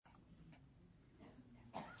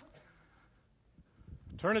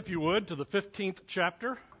Turn, if you would, to the 15th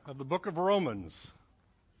chapter of the book of Romans.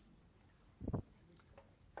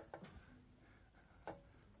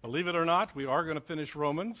 Believe it or not, we are going to finish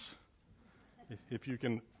Romans. If you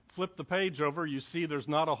can flip the page over, you see there's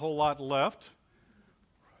not a whole lot left.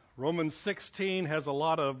 Romans 16 has a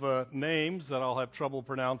lot of names that I'll have trouble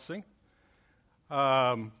pronouncing.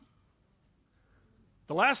 The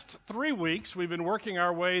last 3 weeks, we've been working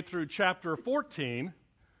our way through chapter 14,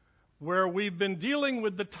 where we've been dealing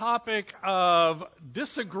with the topic of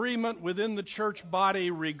disagreement within the church body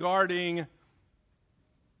regarding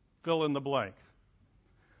fill in the blank.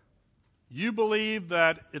 You believe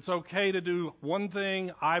that it's okay to do one thing.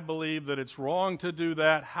 I believe that it's wrong to do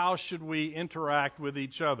that. How should we interact with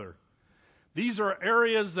each other? These are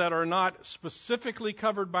areas that are not specifically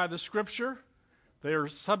covered by the Scripture. They are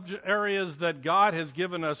areas that God has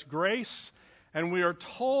given us grace, and we are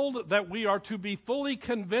told that we are to be fully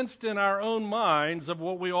convinced in our own minds of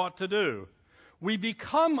what we ought to do. We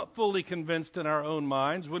become fully convinced in our own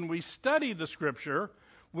minds when we study the Scripture,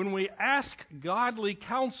 when we ask godly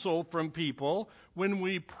counsel from people, when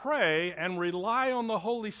we pray and rely on the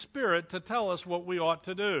Holy Spirit to tell us what we ought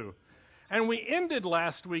to do. And we ended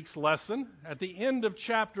last week's lesson at the end of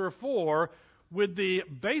chapter 4 with the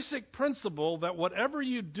basic principle that whatever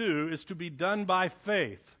you do is to be done by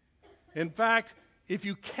faith. In fact, if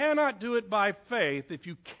you cannot do it by faith, if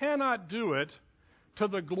you cannot do it to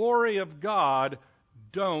the glory of God,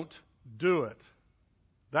 don't do it.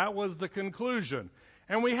 That was the conclusion.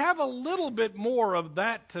 And we have a little bit more of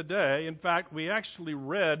that today. In fact, we actually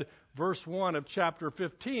read verse 1 of chapter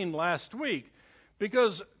 15 last week,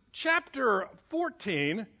 because chapter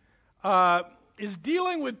 14 is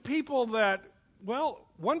dealing with people that, well,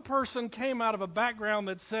 one person came out of a background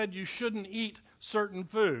that said you shouldn't eat certain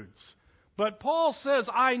foods. But Paul says,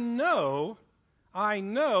 I know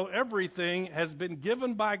everything has been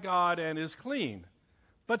given by God and is clean.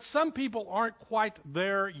 But some people aren't quite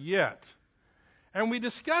there yet. And we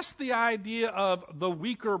discussed the idea of the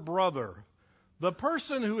weaker brother, the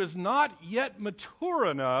person who is not yet mature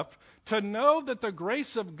enough to know that the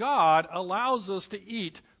grace of God allows us to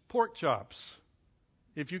eat pork chops,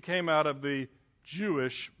 if you came out of the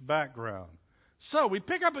Jewish background. So we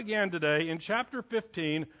pick up again today in chapter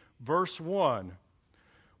 15, verse 1.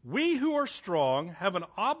 We who are strong have an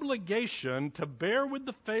obligation to bear with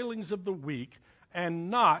the failings of the weak and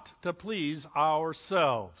not to please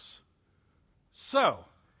ourselves. So,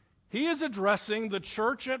 he is addressing the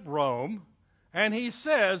church at Rome, and he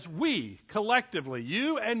says, we, collectively,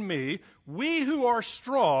 you and me, we who are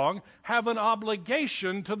strong have an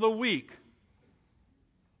obligation to the weak.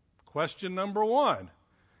 Question number 1.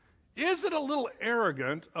 Is it a little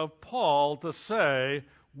arrogant of Paul to say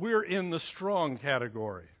we're in the strong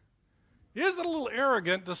category? Is it a little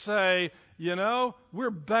arrogant to say, we're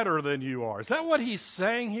better than you are? Is that what he's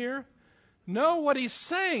saying here? No, what he's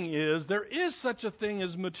saying is there is such a thing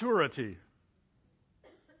as maturity.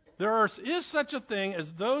 There is such a thing as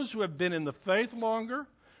those who have been in the faith longer,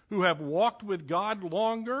 who have walked with God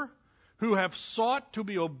longer, who have sought to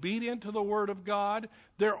be obedient to the Word of God.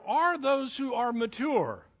 There are those who are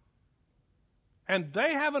mature, and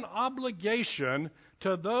they have an obligation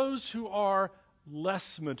to those who are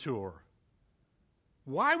less mature.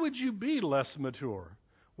 Why would you be less mature?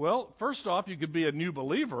 Well, first off, you could be a new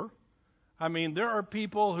believer. There are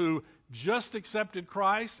people who just accepted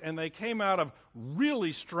Christ and they came out of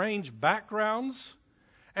really strange backgrounds,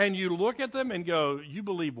 and you look at them and go, you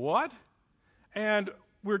believe what? And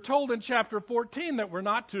we're told in chapter 14 that we're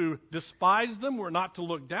not to despise them, we're not to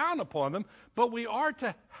look down upon them, but we are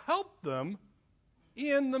to help them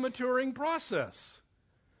in the maturing process.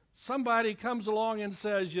 Somebody comes along and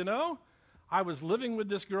says, I was living with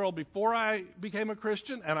this girl before I became a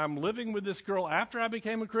Christian, and I'm living with this girl after I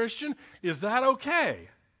became a Christian. Is that okay?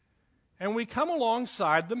 And we come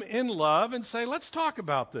alongside them in love and say, let's talk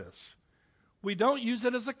about this. We don't use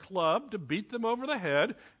it as a club to beat them over the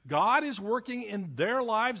head. God is working in their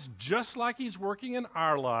lives just like He's working in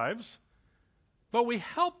our lives. But we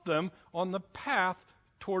help them on the path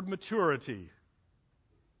toward maturity.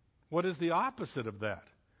 What is the opposite of that?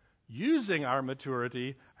 Using our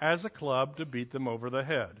maturity as a club to beat them over the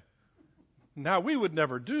head. Now, we would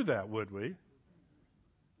never do that, would we?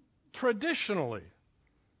 Traditionally,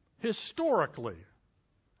 historically,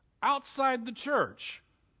 outside the church,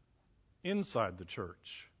 inside the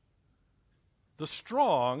church, the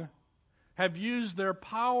strong have used their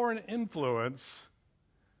power and influence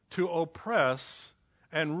to oppress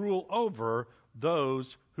and rule over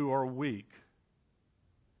those who are weak.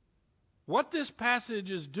 What this passage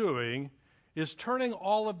is doing is turning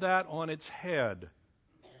all of that on its head.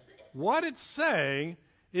 What it's saying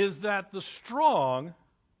is that the strong,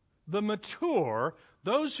 the mature,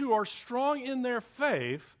 those who are strong in their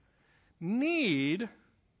faith, need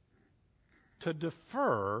to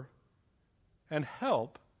defer and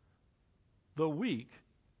help the weak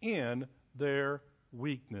in their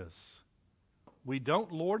weakness. We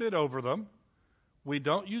don't lord it over them. We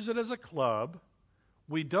don't use it as a club.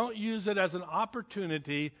 We don't use it as an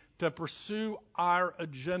opportunity to pursue our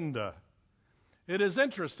agenda. It is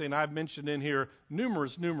interesting, I've mentioned in here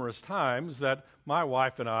numerous times that my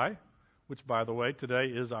wife and I, which by the way, today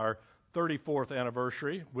is our 34th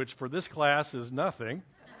anniversary, which for this class is nothing.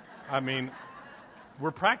 I mean,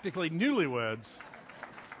 we're practically newlyweds.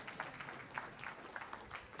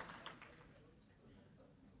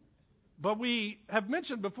 But we have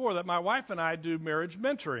mentioned before that my wife and I do marriage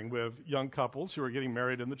mentoring with young couples who are getting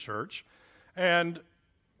married in the church. And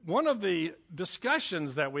one of the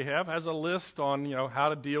discussions that we have has a list on, how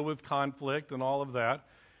to deal with conflict and all of that.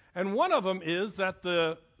 And one of them is that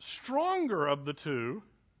the stronger of the two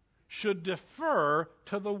should defer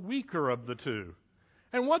to the weaker of the two.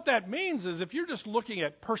 And what that means is if you're just looking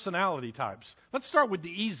at personality types, let's start with the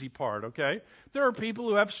easy part, okay? There are people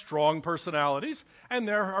who have strong personalities, and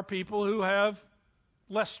there are people who have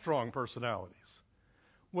less strong personalities.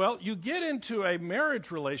 Well, you get into a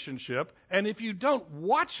marriage relationship, and if you don't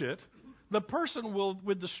watch it, the person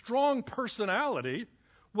with the strong personality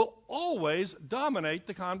will always dominate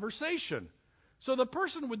the conversation. So the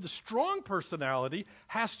person with the strong personality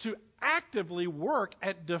has to actively work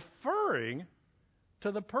at deferring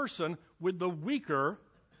to the person with the weaker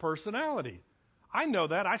personality. I know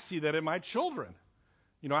that. I see that in my children.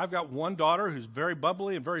 I've got one daughter who's very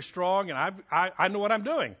bubbly and very strong, and I know what I'm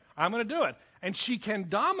doing. I'm going to do it. And she can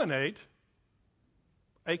dominate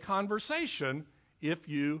a conversation if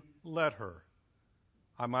you let her.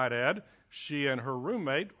 I might add, she and her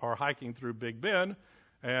roommate are hiking through Big Bend,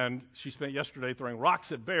 and she spent yesterday throwing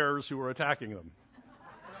rocks at bears who were attacking them.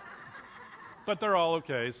 But they're all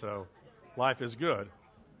okay, so life is good.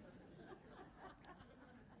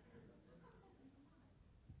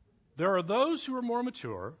 There are those who are more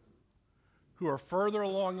mature, who are further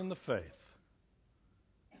along in the faith.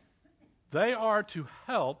 They are to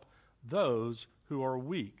help those who are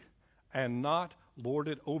weak and not lord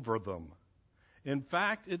it over them. In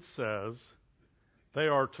fact, it says they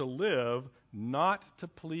are to live not to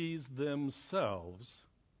please themselves,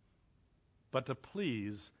 but to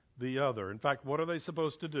please the other. In fact, what are they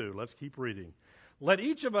supposed to do? Let's keep reading. Let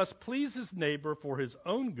each of us please his neighbor for his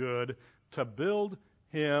own good, to build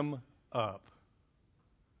him up.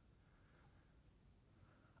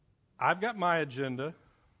 I've got my agenda.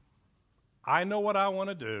 I know what I want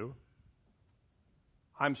to do.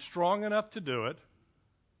 I'm strong enough to do it,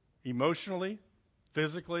 emotionally,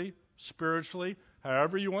 physically, spiritually,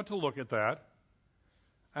 however you want to look at that.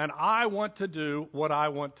 And I want to do what I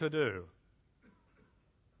want to do.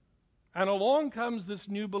 And along comes this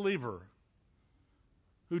new believer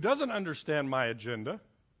who doesn't understand my agenda,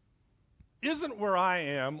 isn't where I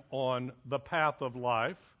am on the path of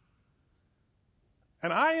life,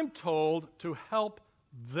 and I am told to help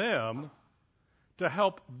them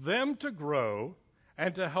to grow,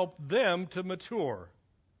 and to help them to mature.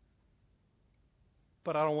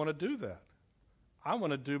 But I don't want to do that. I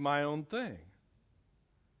want to do my own thing.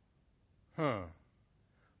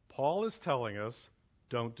 Paul is telling us,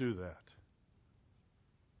 don't do that.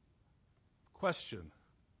 Question.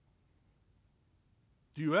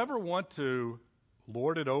 Do you ever want to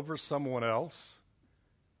lord it over someone else?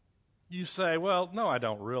 You say, well, no, I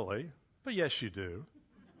don't really. But yes, you do.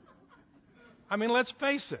 I mean, let's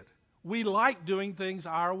face it. We like doing things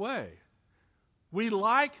our way. We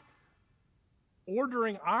like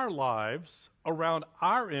ordering our lives around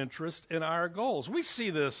our interests and our goals. We see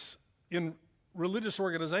this in religious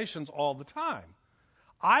organizations all the time.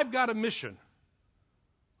 I've got a mission.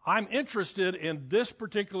 I'm interested in this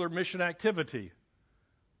particular mission activity.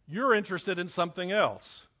 You're interested in something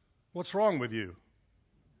else. What's wrong with you?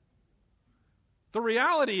 The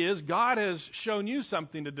reality is God has shown you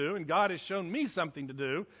something to do, and God has shown me something to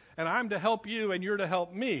do, and I'm to help you, and you're to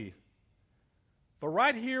help me. But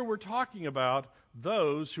right here we're talking about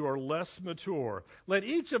those who are less mature. Let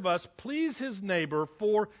each of us please his neighbor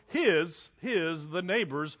for the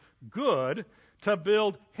neighbor's good, to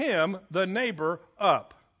build him, the neighbor,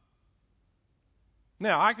 up.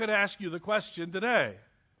 Now, I could ask you the question today.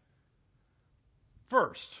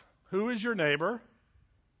 First, who is your neighbor?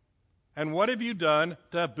 And what have you done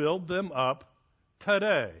to build them up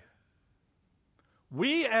today?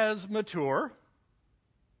 We as mature,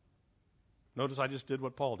 notice I just did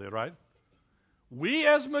what Paul did, right? We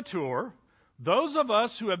as mature, Those of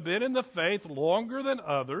us who have been in the faith longer than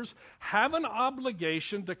others have an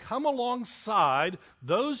obligation to come alongside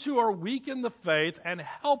those who are weak in the faith and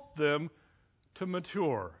help them to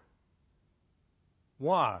mature.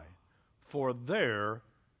 Why? For their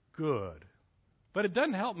good. But it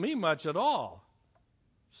doesn't help me much at all.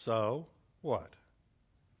 So, what?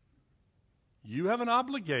 You have an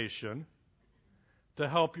obligation to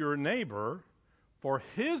help your neighbor for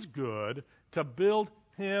his good, to build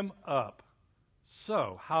him up.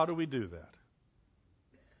 So, how do we do that?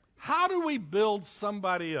 How do we build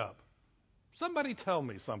somebody up? Somebody tell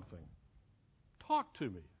me something. Talk to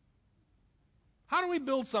me. How do we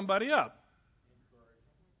build somebody up?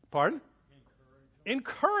 Pardon?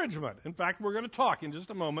 Encouragement. In fact, we're going to talk in just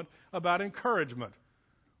a moment about encouragement.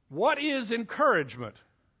 What is encouragement?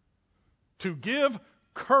 To give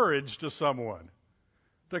courage to someone.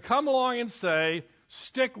 To come along and say,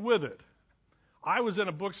 stick with it. I was in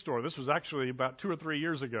a bookstore. This was actually about 2 or 3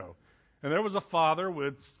 years ago. And there was a father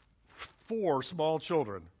with 4 small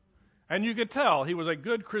children. And you could tell he was a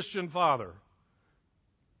good Christian father.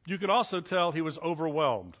 You could also tell he was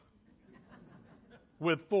overwhelmed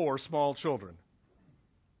with 4 small children.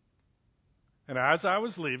 And as I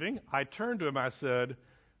was leaving, I turned to him. I said,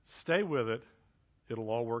 stay with it. It'll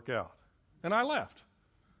all work out. And I left.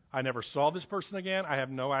 I never saw this person again. I have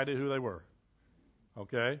no idea who they were.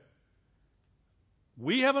 Okay?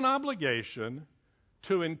 We have an obligation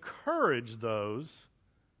to encourage those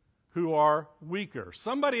who are weaker.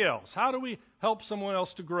 Somebody else. How do we help someone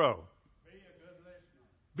else to grow?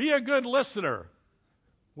 Be a good listener.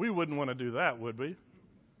 We wouldn't want to do that, would we?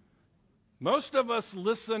 Most of us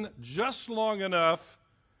listen just long enough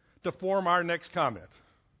to form our next comment.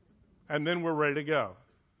 And then we're ready to go.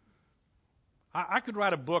 I could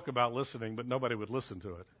write a book about listening, but nobody would listen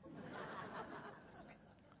to it.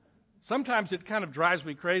 Sometimes it kind of drives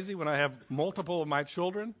me crazy when I have multiple of my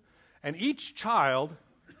children, and each child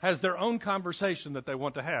has their own conversation that they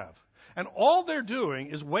want to have. And all they're doing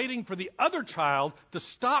is waiting for the other child to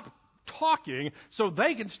stop talking so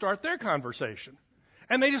they can start their conversation.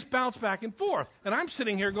 And they just bounce back and forth. And I'm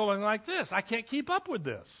sitting here going like this. I can't keep up with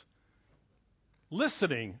this.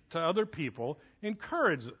 Listening to other people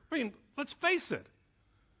encourages. I mean, let's face it.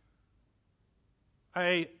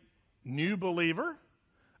 A new believer,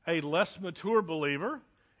 a less mature believer,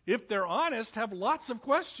 if they're honest, have lots of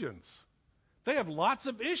questions. They have lots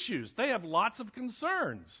of issues. They have lots of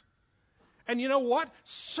concerns. And you know what?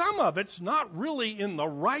 Some of it's not really in the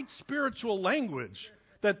right spiritual language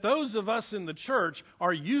that those of us in the church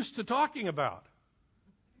are used to talking about.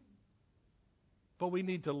 But we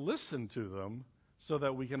need to listen to them so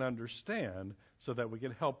that we can understand, so that we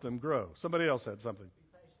can help them grow. Somebody else had something.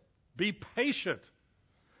 Be patient.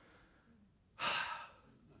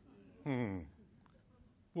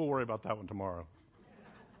 We'll worry about that one tomorrow.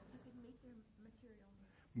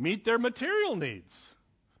 Meet their material needs.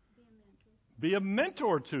 Be a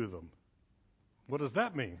mentor to them. What does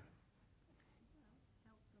that mean?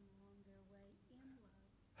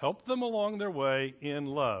 Help them along their way in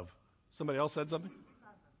love. Somebody else said something?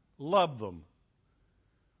 Love them.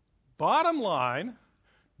 Bottom line,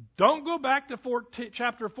 don't go back to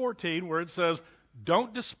chapter 14 where it says,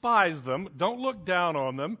 don't despise them, don't look down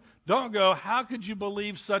on them, don't go, how could you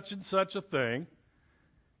believe such and such a thing?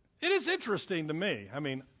 It is interesting to me. I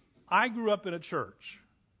mean, I grew up in a church,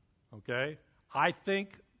 okay? I think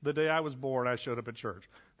the day I was born, I showed up at church.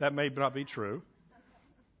 That may not be true.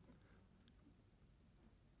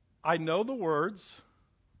 I know the words.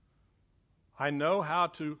 I know how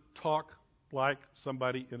to talk like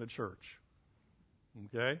somebody in a church.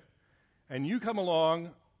 Okay? And you come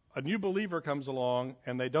along, a new believer comes along,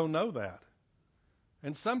 and they don't know that.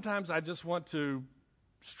 And sometimes I just want to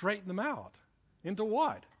straighten them out. Into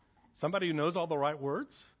what? Somebody who knows all the right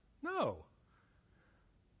words? No.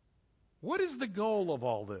 What is the goal of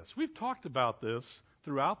all this? We've talked about this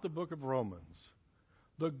throughout the book of Romans.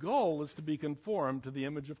 The goal is to be conformed to the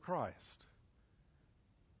image of Christ.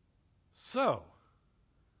 So,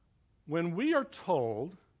 when we are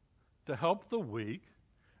told to help the weak,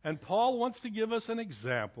 and Paul wants to give us an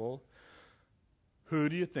example, who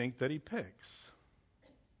do you think that he picks?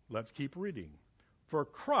 Let's keep reading. For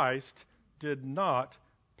Christ did not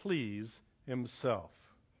please himself.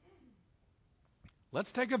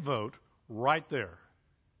 Let's take a vote right there.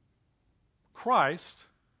 Christ,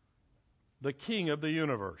 the King of the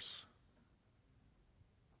universe.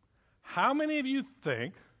 How many of you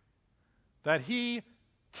think that he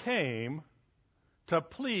came to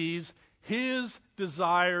please his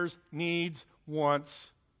desires, needs, wants,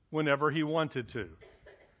 whenever he wanted to?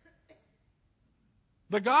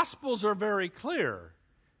 The Gospels are very clear.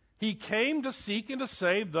 He came to seek and to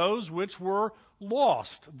save those which were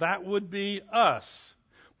lost. That would be us.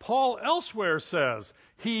 Paul elsewhere says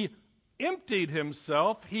he emptied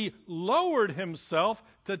himself, he lowered himself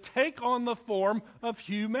to take on the form of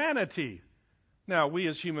humanity. Now, we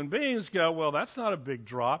as human beings go, well, that's not a big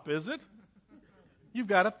drop, is it? You've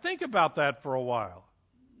got to think about that for a while.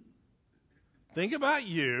 Think about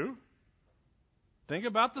you. Think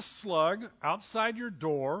about the slug outside your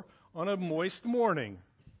door on a moist morning.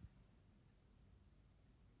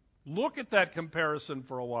 Look at that comparison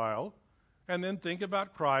for a while, and then think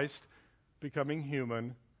about Christ becoming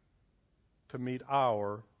human to meet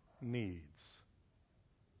our needs.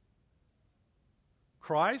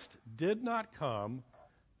 Christ did not come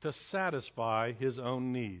to satisfy his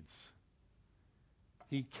own needs.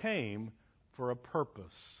 He came for a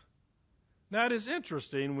purpose. Now, it is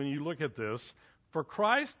interesting when you look at this, for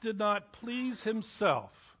Christ did not please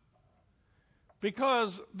himself.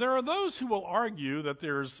 Because there are those who will argue that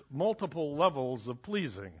there's multiple levels of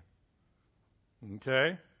pleasing.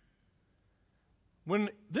 Okay? When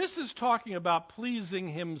this is talking about pleasing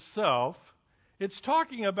himself, it's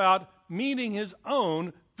talking about meeting his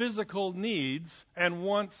own physical needs and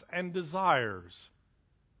wants and desires.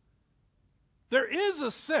 There is a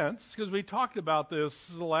sense, because we talked about this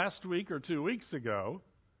last week or 2 weeks ago,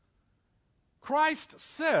 Christ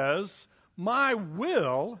says, my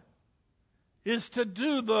will is to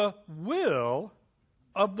do the will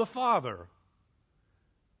of the Father.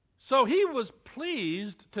 So he was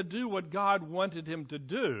pleased to do what God wanted him to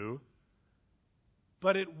do,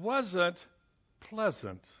 but it wasn't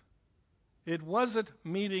pleasant. It wasn't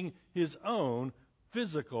meeting his own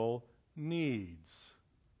physical needs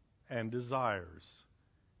and desires.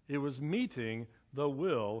 It was meeting the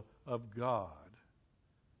will of God.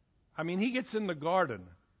 I mean, he gets in the garden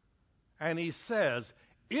and he says,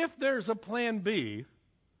 if there's a plan B,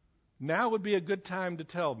 now would be a good time to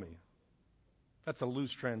tell me. That's a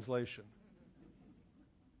loose translation.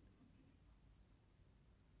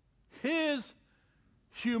 His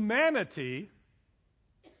humanity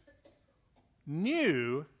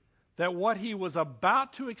knew that what he was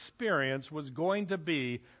about to experience was going to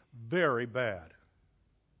be very bad.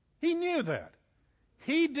 He knew that.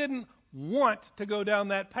 He didn't want to go down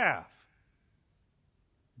that path.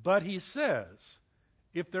 But he says,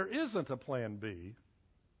 if there isn't a plan B,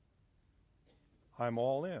 I'm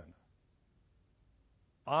all in.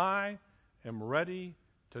 I am ready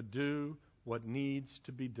to do what needs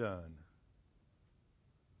to be done.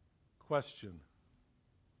 Question.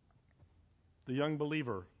 The young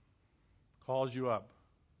believer calls you up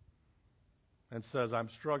and says, I'm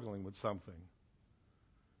struggling with something.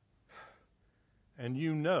 And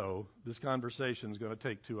you know this conversation is going to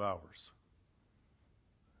take 2 hours.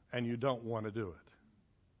 And you don't want to do it.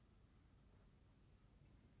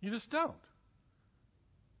 You just don't.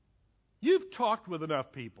 You've talked with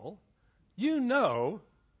enough people. You know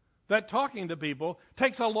that talking to people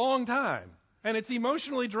takes a long time. And it's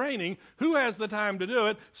emotionally draining. Who has the time to do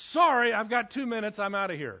it? Sorry, I've got 2 minutes. I'm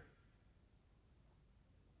out of here.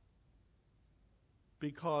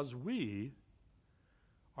 Because we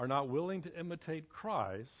are not willing to imitate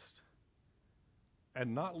Christ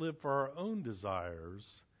and not live for our own desires,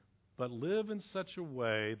 but live in such a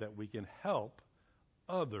way that we can help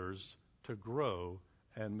others to grow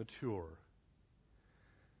and mature.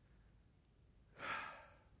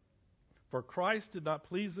 For Christ did not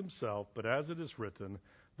please himself, but as it is written,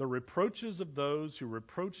 the reproaches of those who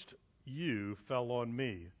reproached you fell on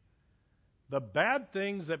me. The bad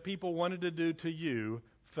things that people wanted to do to you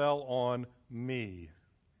fell on me.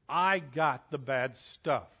 I got the bad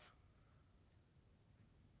stuff.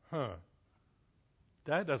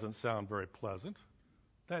 That doesn't sound very pleasant.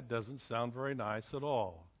 That doesn't sound very nice at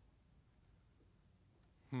all.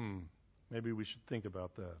 Maybe we should think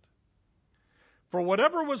about that. For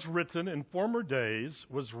whatever was written in former days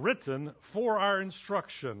was written for our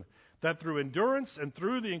instruction, that through endurance and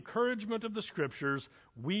through the encouragement of the Scriptures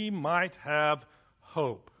we might have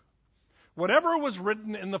hope. Whatever was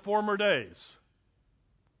written in the former days.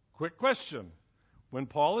 Quick question. When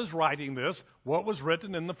Paul is writing this, what was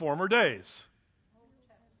written in the former days?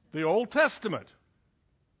 The Old Testament.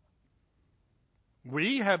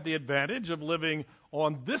 We have the advantage of living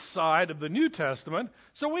on this side of the New Testament,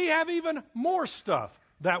 so we have even more stuff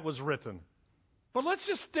that was written. But let's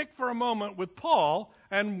just stick for a moment with Paul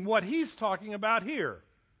and what he's talking about here.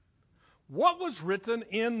 What was written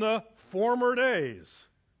in the former days?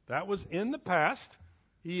 That was in the past.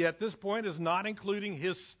 He, at this point, is not including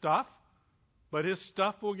his stuff, but his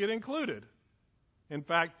stuff will get included. In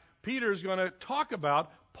fact, Peter's going to talk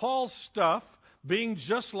about Paul's stuff being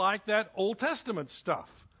just like that Old Testament stuff.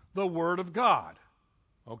 the Word of God.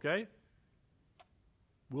 Okay?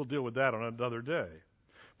 We'll deal with that on another day.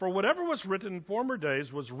 For whatever was written in former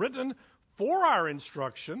days was written for our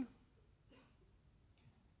instruction.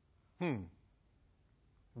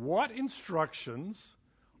 What instructions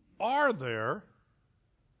are there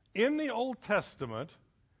in the Old Testament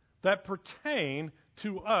that pertain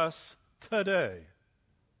to us today?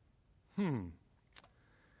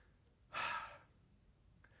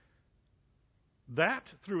 That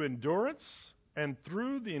through endurance and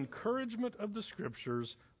through the encouragement of the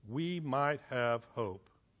Scriptures, we might have hope.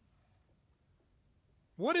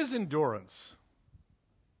 What is endurance?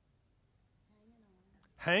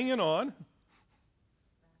 Hanging on.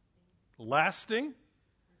 Lasting.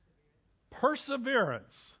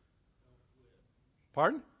 Perseverance.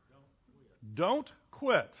 Pardon? Don't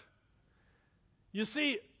quit. You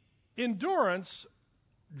see, endurance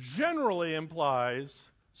generally implies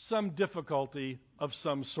some difficulty of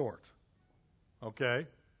some sort. Okay?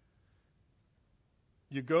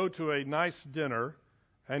 You go to a nice dinner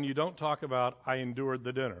and you don't talk about, I endured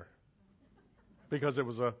the dinner, because it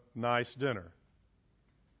was a nice dinner.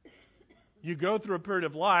 You go through a period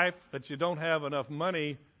of life that you don't have enough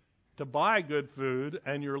money to buy good food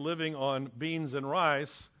and you're living on beans and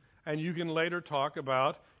rice, and you can later talk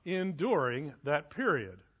about enduring that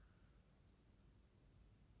period.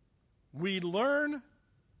 We learn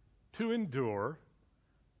to endure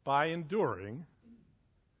by enduring,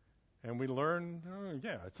 and we learn,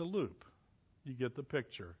 it's a loop. You get the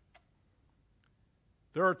picture.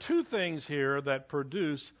 There are two things here that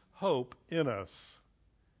produce hope in us: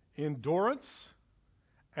 endurance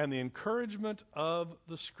and the encouragement of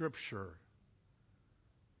the Scripture.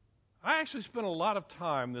 I actually spent a lot of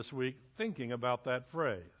time this week thinking about that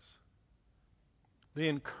phrase. The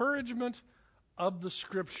encouragement of the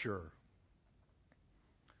Scripture.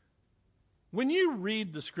 When you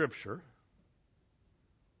read the Scripture,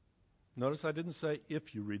 notice I didn't say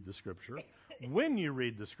if you read the Scripture. When you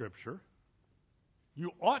read the Scripture,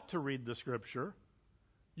 you ought to read the Scripture.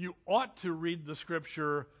 You ought to read the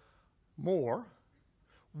Scripture more.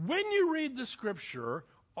 When you read the Scripture,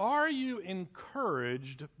 are you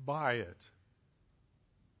encouraged by it?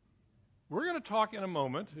 We're going to talk in a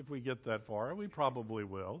moment, if we get that far, we probably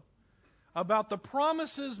will, about the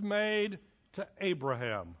promises made to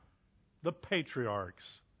Abraham, the patriarchs.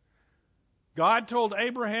 God told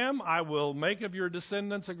Abraham, I will make of your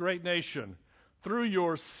descendants a great nation. Through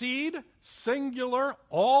your seed, singular,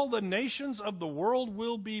 all the nations of the world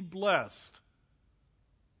will be blessed.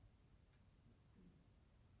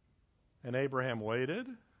 And Abraham waited,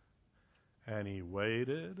 and he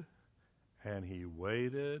waited, and he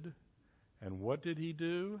waited. And what did he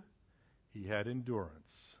do? He had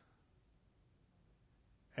endurance.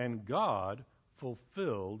 And God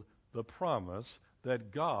fulfilled the promise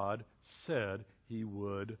that God said he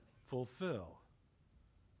would fulfill.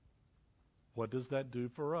 What does that do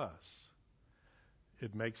for us?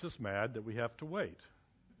 It makes us mad that we have to wait.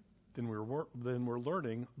 Then we're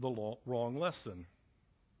learning the wrong lesson.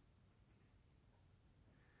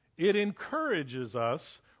 It encourages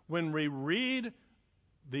us when we read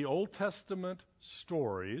the Old Testament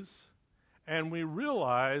stories and we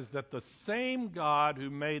realize that the same God who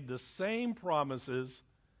made the same promises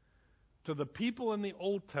to the people in the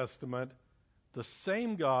Old Testament, the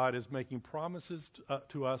same God is making promises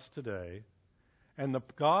to us today. And the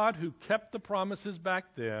God who kept the promises back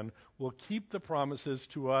then will keep the promises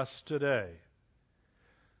to us today.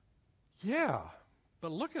 Yeah,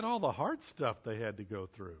 but look at all the hard stuff they had to go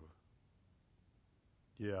through.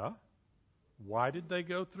 Yeah. Why did they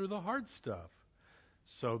go through the hard stuff?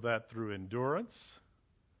 So that through endurance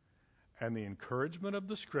and the encouragement of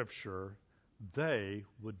the Scripture, they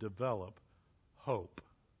would develop hope.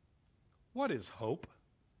 What is hope?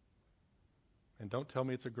 And don't tell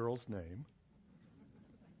me it's a girl's name.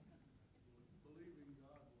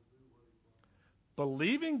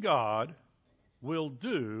 Believing God will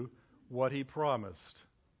do what he promised.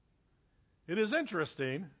 It is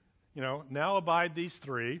interesting, now abide these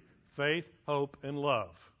three: faith, hope, and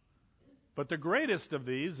love. But the greatest of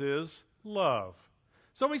these is love.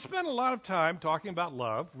 So we spend a lot of time talking about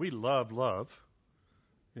love. We love love.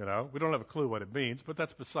 We don't have a clue what it means, but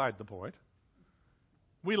that's beside the point.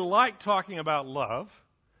 We like talking about love.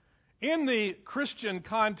 In the Christian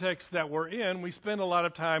context that we're in, we spend a lot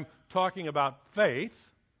of time talking about faith.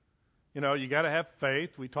 You got to have faith.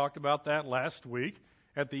 We talked about that last week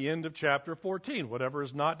at the end of chapter 14. Whatever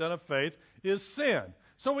is not done of faith is sin.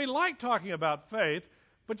 So we like talking about faith,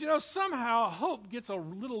 but somehow hope gets a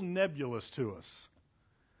little nebulous to us.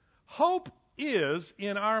 Hope is,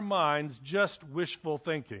 in our minds, just wishful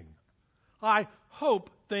thinking. I hope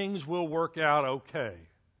things will work out okay.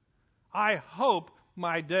 I hope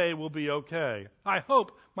my day will be okay. I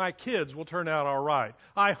hope my kids will turn out all right.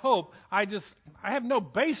 I have no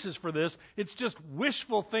basis for this. It's just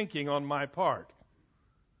wishful thinking on my part.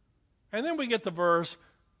 And then we get the verse,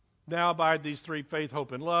 now abide these three, faith,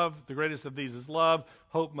 hope, and love. The greatest of these is love.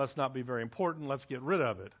 Hope must not be very important. Let's get rid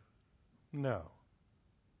of it. No.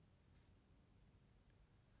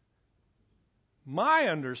 My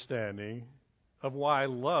understanding of why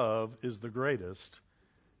love is the greatest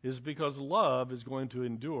is because love is going to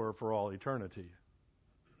endure for all eternity.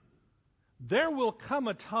 There will come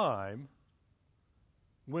a time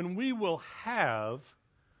when we will have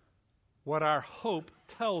what our hope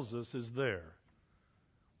tells us is there.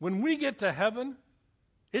 When we get to heaven,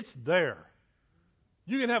 it's there.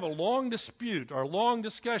 You can have a long dispute or a long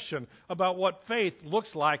discussion about what faith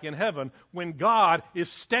looks like in heaven when God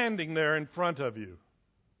is standing there in front of you.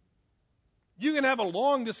 You can have a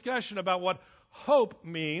long discussion about what hope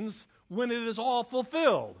means when it is all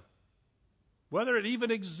fulfilled, whether it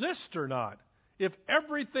even exists or not. If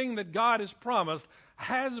everything that God has promised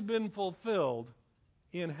has been fulfilled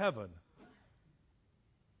in heaven.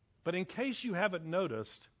 But in case you haven't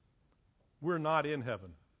noticed, we're not in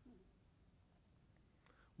heaven.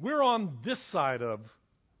 We're on this side of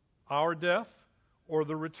our death or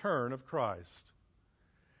the return of Christ.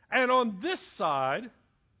 And on this side,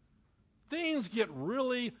 things get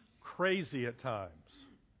really crazy at times.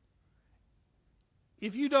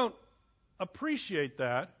 If you don't appreciate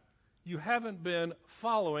that, you haven't been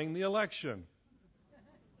following the election.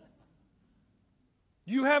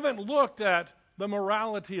 You haven't looked at the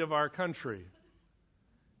morality of our country.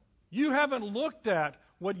 You haven't looked at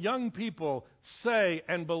what young people say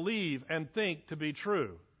and believe and think to be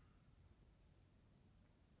true.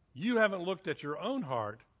 You haven't looked at your own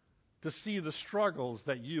heart to see the struggles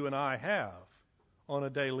that you and I have on a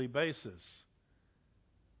daily basis.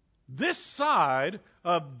 This side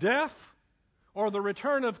of death or the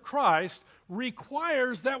return of Christ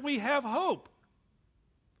requires that we have hope.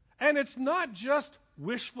 And it's not just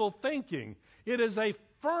wishful thinking. It is a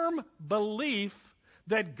firm belief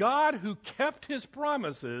that God, who kept His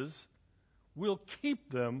promises, will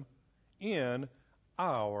keep them in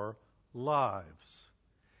our lives.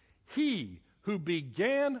 He who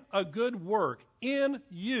began a good work in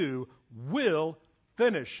you will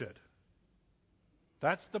finish it.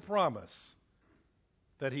 That's the promise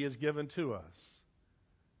that He has given to us.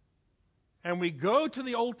 And we go to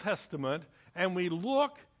the Old Testament and we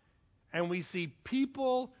look and we see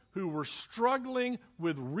people who were struggling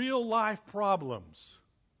with real life problems.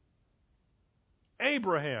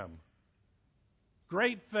 Abraham,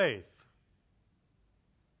 great faith.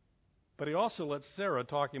 But he also let Sarah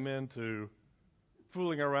talk him into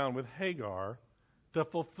fooling around with Hagar to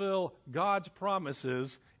fulfill God's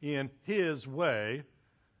promises in his way.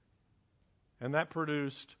 And that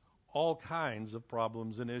produced all kinds of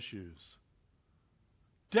problems and issues.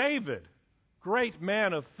 David, great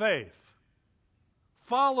man of faith,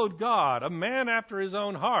 followed God, a man after his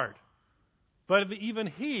own heart. But even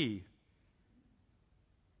he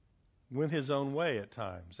went his own way at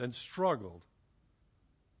times and struggled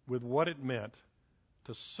with what it meant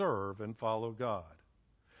to serve and follow God.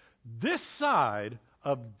 This side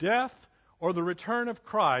of death or the return of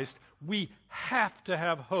Christ, we have to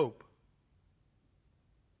have hope.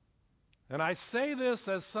 And I say this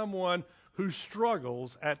as someone who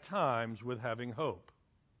struggles at times with having hope.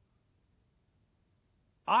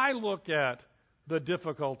 I look at the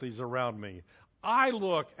difficulties around me. I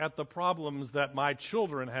look at the problems that my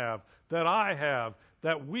children have, that I have,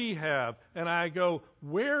 that we have, and I go,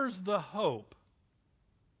 where's the hope?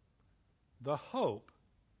 The hope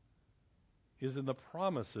is in the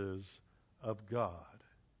promises of God.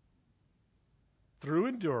 Through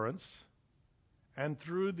endurance and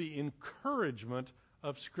through the encouragement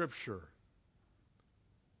of Scripture.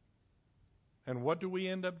 And what do we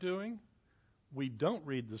end up doing? We don't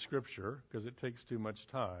read the Scripture because it takes too much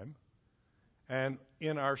time. And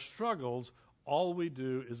in our struggles, all we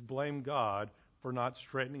do is blame God for not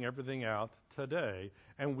straightening everything out today.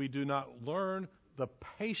 And we do not learn the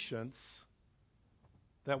patience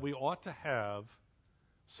that we ought to have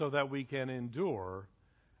so that we can endure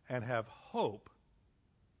and have hope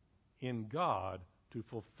in God to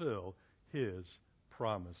fulfill His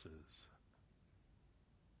promises.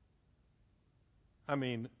 I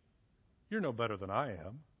mean, you're no better than I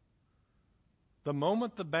am. The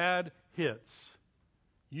moment the bad hits,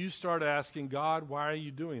 you start asking God, why are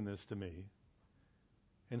you doing this to me?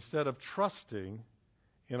 Instead of trusting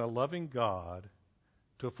in a loving God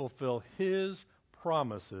to fulfill His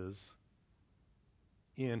promises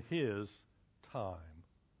in His time.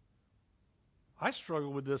 I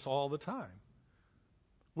struggle with this all the time.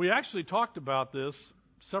 We actually talked about this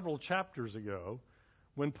several chapters ago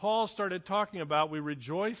when Paul started talking about we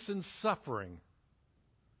rejoice in suffering.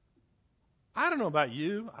 I don't know about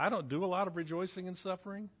you. I don't do a lot of rejoicing in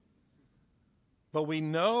suffering. But we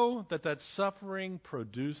know that that suffering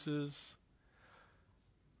produces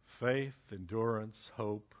faith, endurance,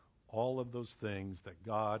 hope, all of those things that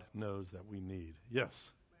God knows that we need. Yes?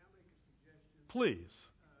 May I make a suggestion? Please.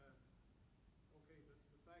 Okay,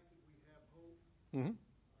 the fact that we have hope, Mm-hmm.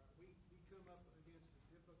 we come up against a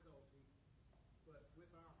difficulty, but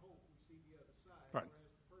with our hope we see the other side, Right.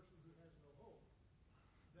 whereas the person who has no hope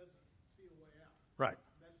doesn't see a way out. Right.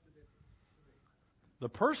 That's the difference for me.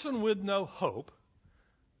 The person with no hope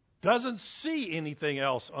doesn't see anything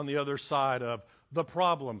else on the other side of the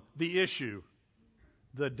problem, the issue,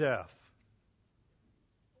 the death.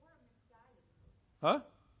 Or a misguided hope. Huh?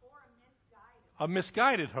 Or a misguided A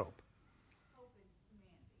misguided hope. hope in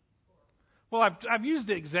humanity. Well, I've used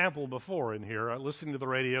the example before in here. Listening to the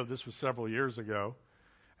radio, this was several years ago,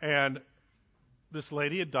 and this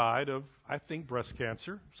lady had died of, I think, breast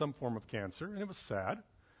cancer, some form of cancer, and it was sad.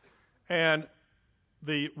 And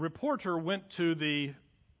the reporter went to the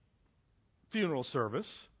funeral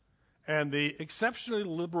service, and the exceptionally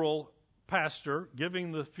liberal pastor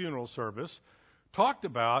giving the funeral service talked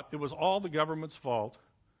about it was all the government's fault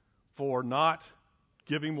for not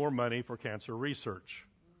giving more money for cancer research.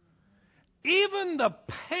 Even the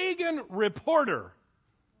pagan reporter,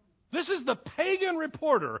 this is the pagan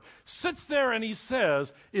reporter, sits there and he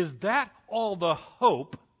says, is that all the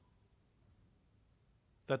hope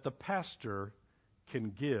that the pastor can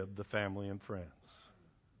give the family and friends?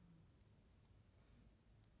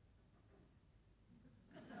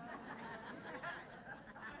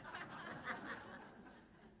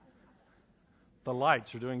 The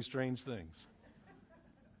lights are doing strange things.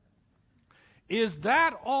 Is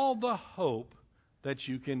that all the hope that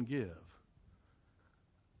you can give?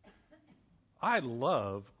 I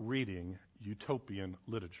love reading utopian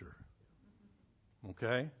literature.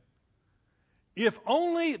 Okay? If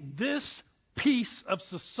only this piece of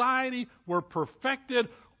society were perfected,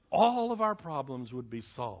 all of our problems would be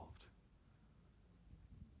solved.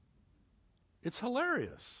 It's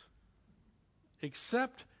hilarious.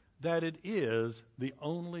 Except that it is the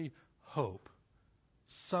only hope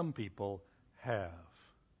some people have.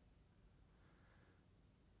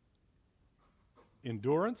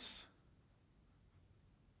 Endurance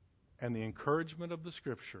and the encouragement of the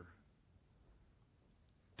Scripture.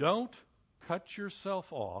 Don't cut yourself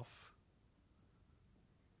off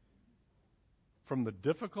from the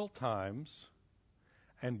difficult times,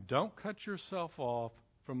 and don't cut yourself off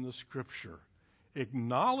from the Scripture.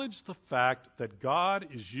 Acknowledge the fact that God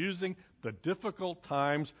is using the difficult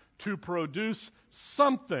times to produce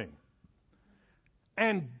something.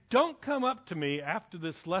 And don't come up to me after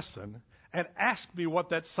this lesson and ask me what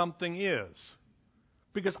that something is,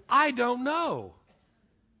 because I don't know.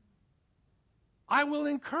 I will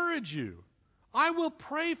encourage you. I will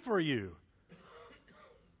pray for you.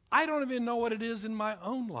 I don't even know what it is in my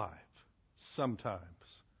own life sometimes,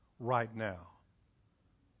 right now.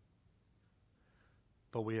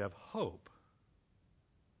 But we have hope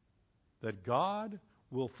that God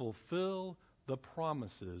will fulfill the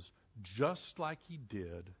promises just like He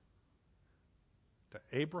did to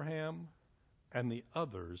Abraham and the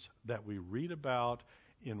others that we read about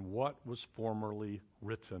in what was formerly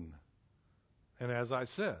written. And as I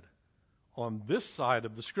said, on this side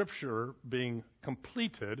of the Scripture being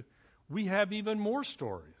completed, we have even more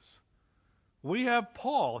stories. We have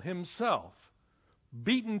Paul himself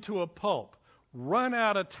beaten to a pulp, run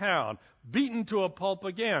out of town, beaten to a pulp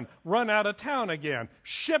again, run out of town again,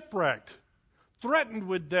 shipwrecked, threatened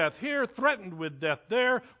with death here, threatened with death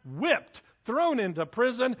there, whipped, thrown into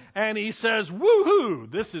prison, and he says, woohoo,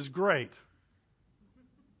 this is great.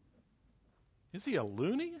 Is he a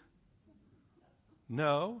loony?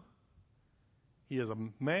 No. He is a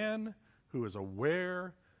man who is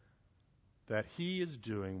aware that he is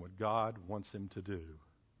doing what God wants him to do.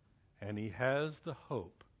 And he has the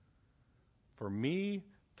hope. For me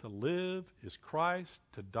to live is Christ,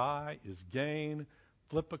 to die is gain.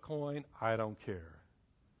 Flip a coin, I don't care.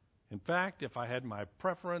 In fact, if I had my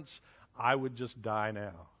preference, I would just die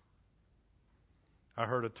now. I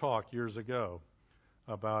heard a talk years ago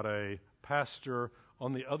about a pastor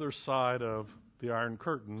on the other side of the Iron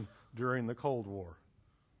Curtain during the Cold War.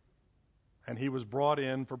 And he was brought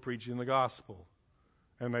in for preaching the gospel.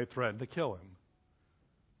 And they threatened to kill him.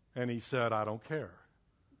 And he said, I don't care.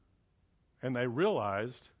 And they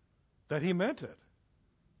realized that he meant it.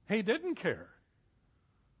 He didn't care.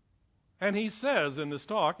 And he says in this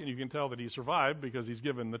talk, and you can tell that he survived because he's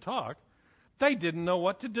given the talk, they didn't know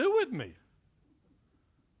what to do with me.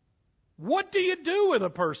 What do you do with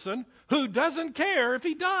a person who doesn't care if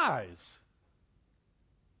he dies?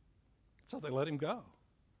 So they let him go.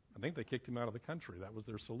 I think they kicked him out of the country. That was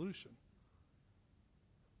their solution.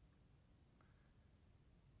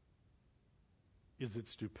 Is it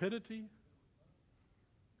stupidity?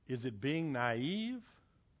 Is it being naive?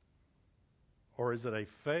 Or is it a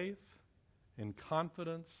faith and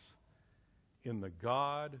confidence in the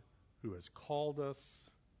God who has called us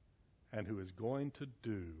and who is going to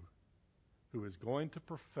do, who is going to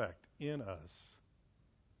perfect in us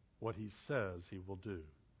what he says he will do?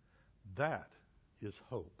 That is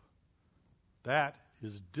hope. That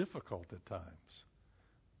is difficult at times.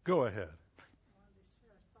 Go ahead. I wanted to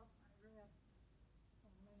share something I read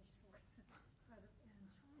from ministry in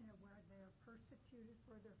China where they are persecuted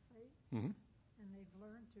for their faith, Mm-hmm. and they've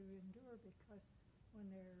learned to endure because when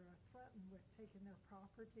they're threatened with taking their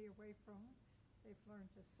property away from them, they've learned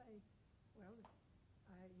to say, well,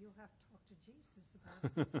 you'll have to talk to Jesus about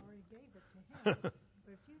it because I already gave it to him.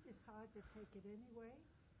 But if you decide to take it anyway,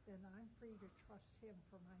 then I'm free to trust him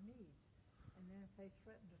for my needs. And then if they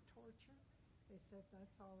threaten to torture, they said,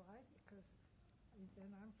 that's all right, because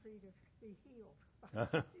then I'm free to be healed by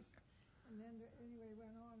Christ. And then anyway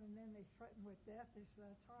went on, and then they threatened with death. They said,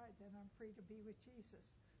 that's all right, then I'm free to be with Jesus.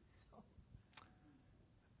 So,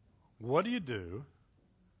 What do you do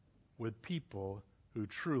with people who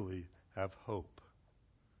truly have hope?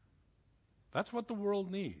 That's what the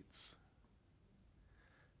world needs.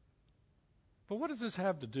 But what does this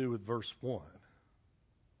have to do with verse 1?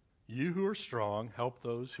 You who are strong, help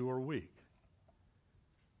those who are weak.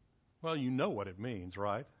 Well, you know what it means,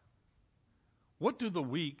 right? What do the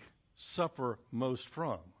weak suffer most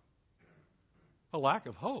from? A lack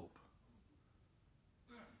of hope.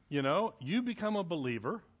 You know, you become a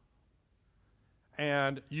believer,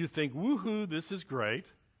 and you think, woohoo, this is great,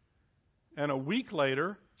 and a week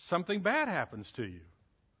later, something bad happens to you.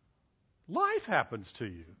 Life happens to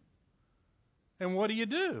you. And what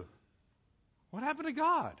do? What happened to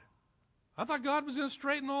God? I thought God was going to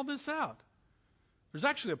straighten all this out. There's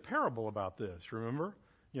actually a parable about this, remember?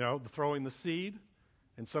 You know, the throwing the seed,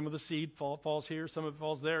 and some of the seed falls here, some of it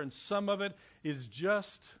falls there, and some of it is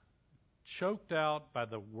just choked out by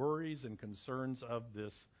the worries and concerns of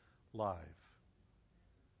this life.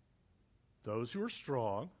 Those who are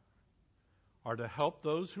strong are to help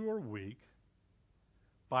those who are weak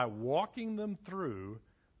by walking them through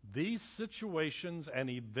these situations and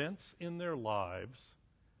events in their lives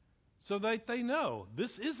so that they know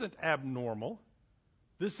this isn't abnormal.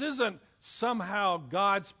 This isn't somehow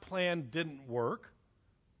God's plan didn't work.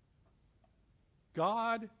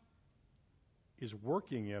 God is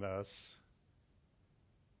working in us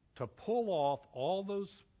to pull off all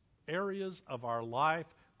those areas of our life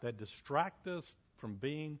that distract us from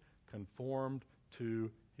being conformed to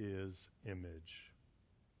His image.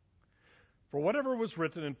 For whatever was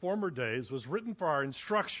written in former days was written for our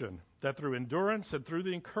instruction, that through endurance and through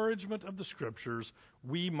the encouragement of the Scriptures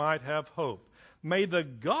we might have hope. May the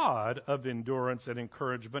God of endurance and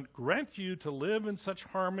encouragement grant you to live in such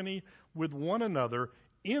harmony with one another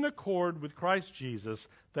in accord with Christ Jesus,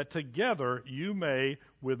 that together you may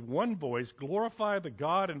with one voice glorify the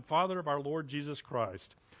God and Father of our Lord Jesus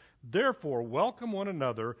Christ. Therefore welcome one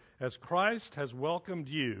another as Christ has welcomed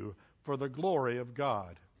you for the glory of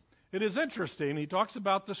God. It is interesting, he talks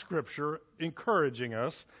about the Scripture encouraging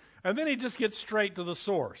us, and then he just gets straight to the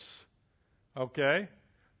source. Okay?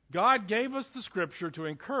 God gave us the Scripture to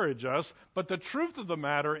encourage us, but the truth of the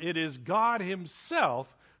matter, it is God Himself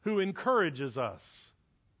who encourages us.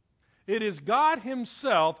 It is God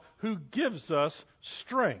Himself who gives us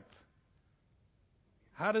strength.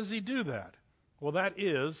 How does He do that? Well, that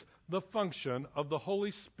is the function of the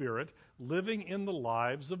Holy Spirit living in the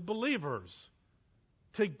lives of believers,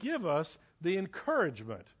 to give us the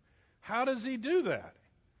encouragement. How does He do that?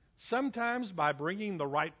 Sometimes by bringing the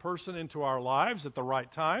right person into our lives at the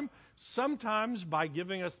right time. Sometimes by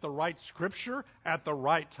giving us the right Scripture at the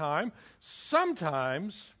right time.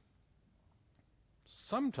 Sometimes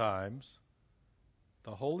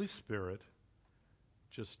the Holy Spirit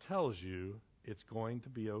just tells you it's going to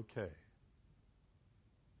be okay.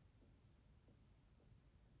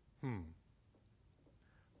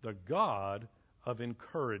 The God of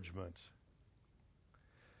encouragement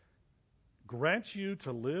grant you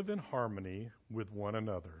to live in harmony with one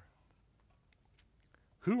another.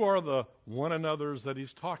 Who are the one another's that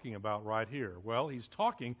he's talking about right here? Well, he's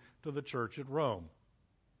talking to the church at Rome.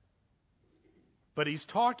 But he's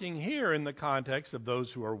talking here in the context of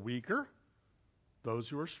those who are weaker those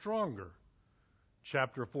who are stronger.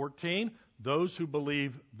 Chapter 14, those who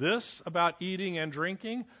believe this about eating and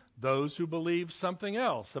drinking, those who believe something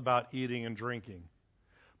else about eating and drinking.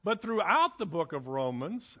 But throughout the book of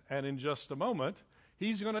Romans, and in just a moment,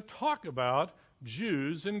 he's going to talk about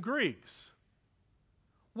Jews and Greeks.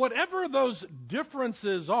 Whatever those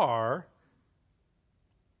differences are,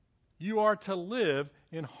 you are to live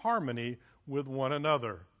in harmony with one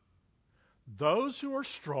another. Those who are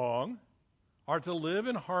strong are to live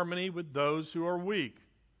in harmony with those who are weak.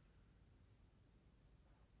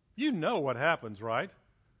 You know what happens, right?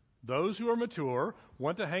 Those who are mature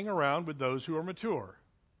want to hang around with those who are mature.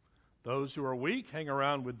 Those who are weak hang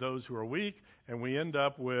around with those who are weak, and we end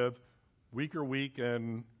up with weaker weak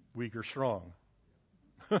and weaker strong.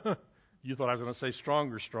 You thought I was going to say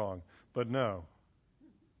stronger strong, but no.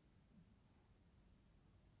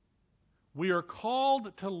 We are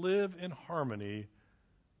called to live in harmony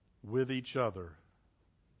with each other.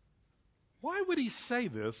 Why would he say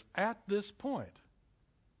this at this point?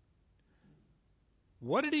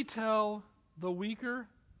 What did he tell the weaker?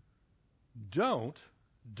 Don't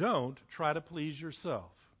try to please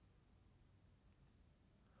yourself.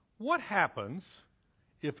 What happens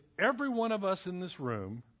if every one of us in this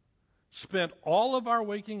room spent all of our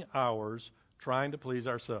waking hours trying to please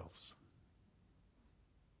ourselves?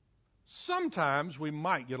 Sometimes we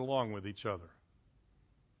might get along with each other.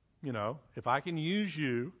 You know, if I can use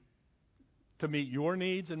you to meet your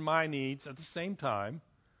needs and my needs at the same time,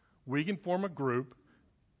 we can form a group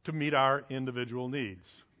to meet our individual needs.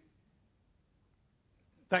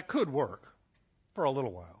 That could work for a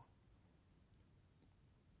little while.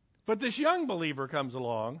 But this young believer comes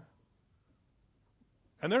along,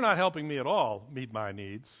 and they're not helping me at all meet my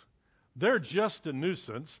needs. They're just a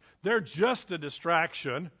nuisance. They're just a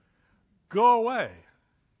distraction. Go away.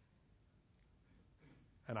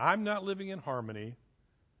 And I'm not living in harmony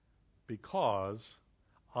because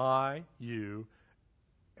I, you,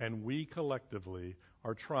 and we collectively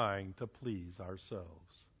are trying to please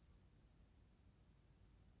ourselves.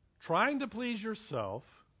 Trying to please yourself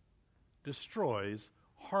destroys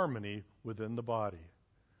harmony within the body.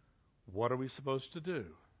 What are we supposed to do?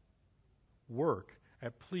 Work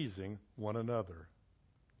at pleasing one another.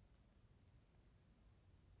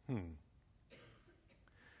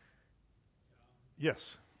 Yes.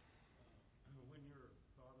 When your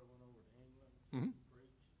father went over to England Mm-hmm. to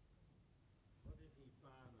preach, what did he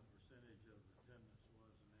find the percentage of attendance was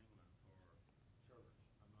in England for church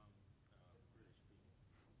among British people?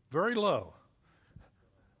 Very low.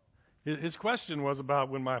 His question was about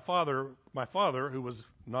when my father, who was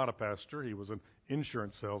not a pastor, he was an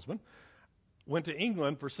insurance salesman, went to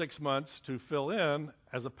England for 6 months to fill in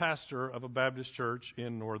as a pastor of a Baptist church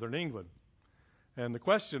in northern England. And the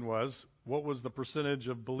question was, what was the percentage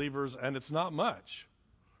of believers? And it's not much.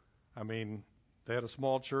 I mean, they had a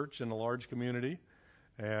small church in a large community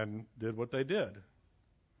and did what they did.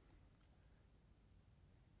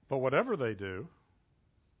 But whatever they do,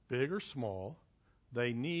 big or small,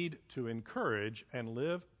 they need to encourage and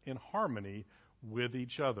live in harmony with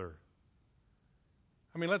each other.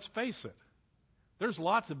 I mean, let's face it. There's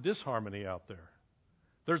lots of disharmony out there.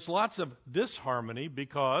 There's lots of disharmony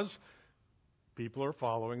because people are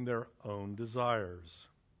following their own desires.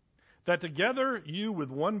 That together you may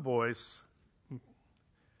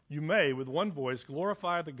with one voice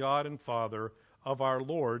glorify the God and Father of our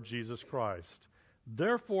Lord Jesus Christ.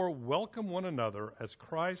 Therefore welcome one another as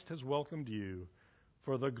Christ has welcomed you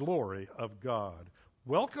for the glory of God.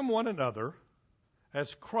 Welcome one another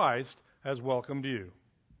as Christ has welcomed you.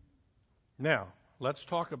 Now, let's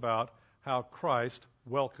talk about how Christ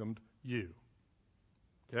welcomed you.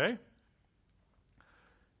 Okay?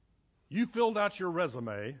 You filled out your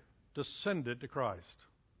resume to send it to Christ.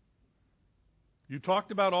 You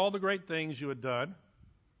talked about all the great things you had done.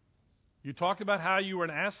 You talked about how you were an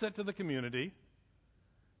asset to the community.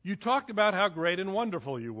 You talked about how great and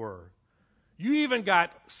wonderful you were. You even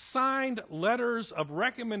got signed letters of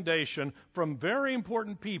recommendation from very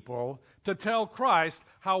important people to tell Christ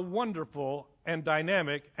how wonderful and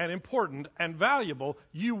dynamic and important and valuable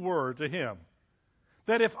you were to him.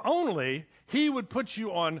 That if only he would put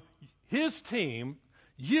you on his team,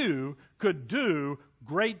 you could do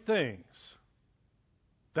great things.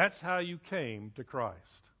 That's how you came to Christ.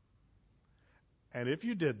 And if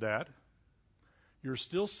you did that, you're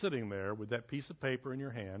still sitting there with that piece of paper in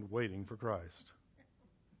your hand waiting for Christ.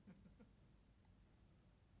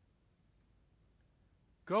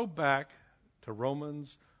 Go back to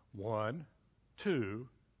Romans 1, 2,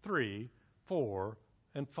 3, 4,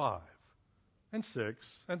 and 5, and 6,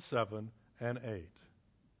 and 7, and 8.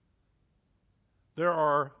 There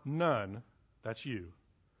are none That's you.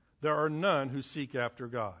 There are none who seek after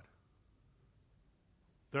God.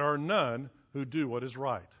 There are none who do what is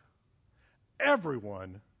right.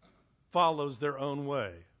 Everyone follows their own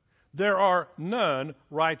way. There are none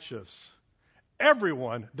righteous.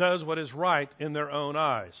 Everyone does what is right in their own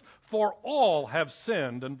eyes. For all have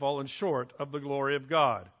sinned and fallen short of the glory of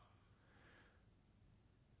God.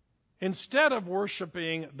 Instead of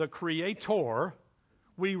worshiping the Creator,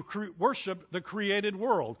 we worship the created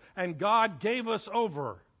world, and God gave us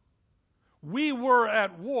over. We were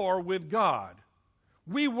at war with God.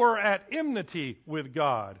 We were at enmity with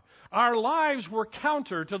God. Our lives were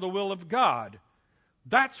counter to the will of God.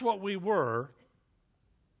 That's what we were.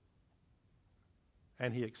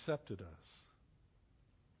 And He accepted us.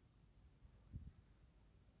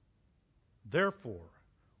 Therefore,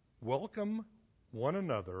 welcome one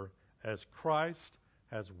another as Christ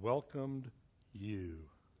has welcomed you.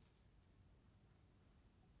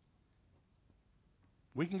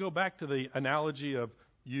 We can go back to the analogy of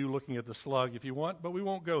you looking at the slug if you want, but we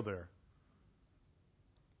won't go there.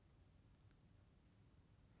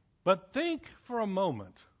 But think for a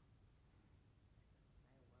moment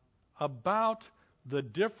about the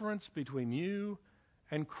difference between you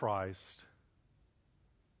and Christ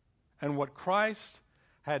and what Christ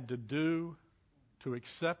had to do to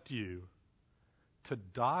accept you, to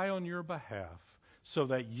die on your behalf, so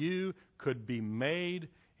that you could be made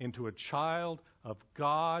into a child of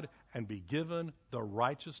God and be given the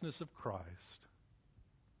righteousness of Christ.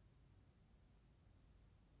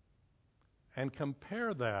 And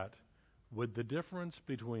compare that with the difference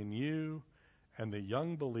between you and the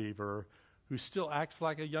young believer who still acts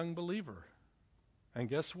like a young believer. And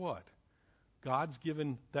guess what? God's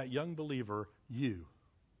given that young believer you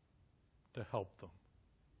to help them.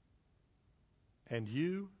 And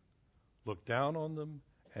you look down on them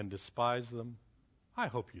and despise them. I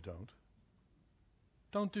hope you don't.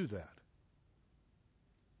 Don't do that.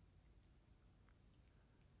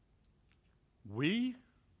 We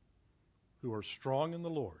who are strong in the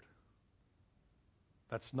Lord.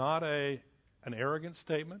 That's not an arrogant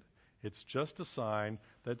statement. It's just a sign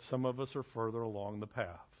that some of us are further along the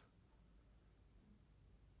path.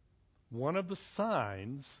 One of the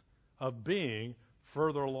signs of being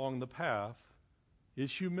further along the path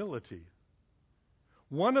is humility.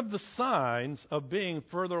 One of the signs of being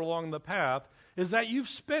further along the path is that you've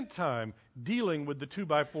spent time dealing with the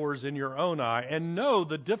 2x4s in your own eye and know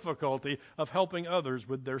the difficulty of helping others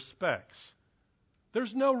with their specks.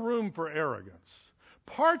 There's no room for arrogance.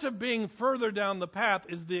 Part of being further down the path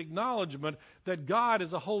is the acknowledgement that God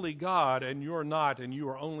is a holy God and you're not, and you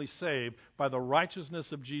are only saved by the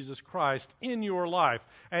righteousness of Jesus Christ in your life.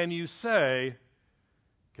 And you say,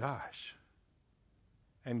 gosh,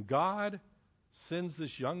 and God sends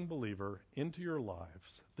this young believer into your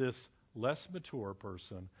lives, this less mature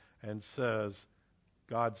person, and says,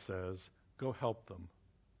 God says, go help them.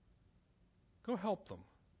 Go help them.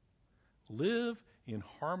 Live in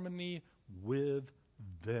harmony with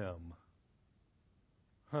them.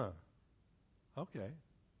 Okay.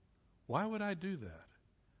 Why would I do that?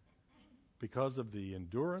 Because of the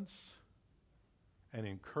endurance and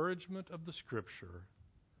encouragement of the Scripture,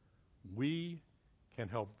 we can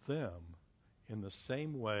help them in the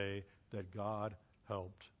same way that God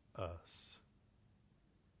helped us.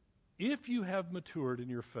 If you have matured in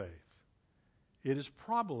your faith, it is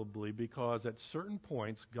probably because at certain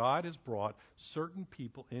points God has brought certain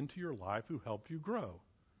people into your life who helped you grow.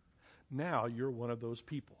 Now you're one of those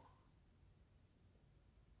people.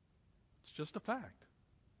 It's just a fact.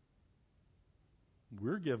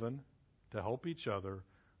 We're given to help each other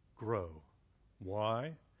grow.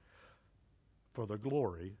 Why? For the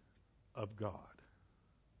glory of God.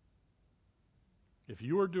 If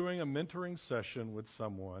you are doing a mentoring session with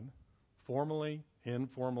someone, formally,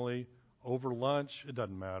 informally, over lunch, it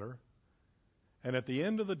doesn't matter, and at the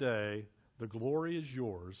end of the day, the glory is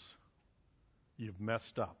yours, you've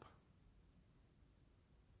messed up.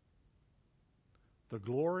 The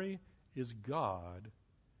glory is God,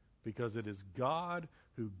 because it is God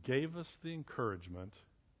who gave us the encouragement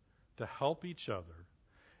to help each other.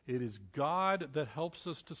 It is God that helps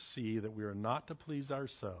us to see that we are not to please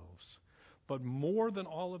ourselves. But more than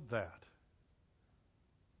all of that,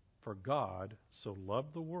 for God so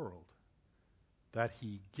loved the world that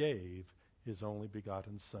He gave His only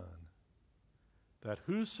begotten Son, that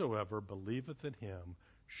whosoever believeth in Him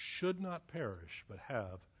should not perish, but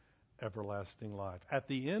have everlasting life. At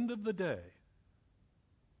the end of the day,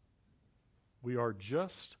 we are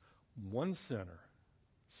just one sinner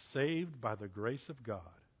saved by the grace of God,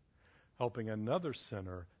 helping another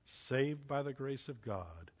sinner saved by the grace of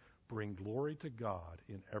God, bring glory to God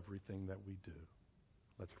in everything that we do.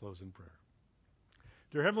 Let's close in prayer.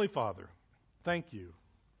 Dear Heavenly Father, thank you.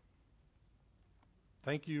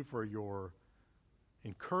 Thank you for your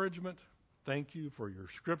encouragement. Thank you for your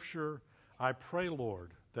scripture. I pray,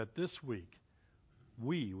 Lord, that this week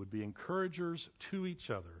we would be encouragers to each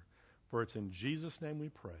other. For it's in Jesus' name we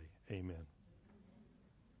pray. Amen.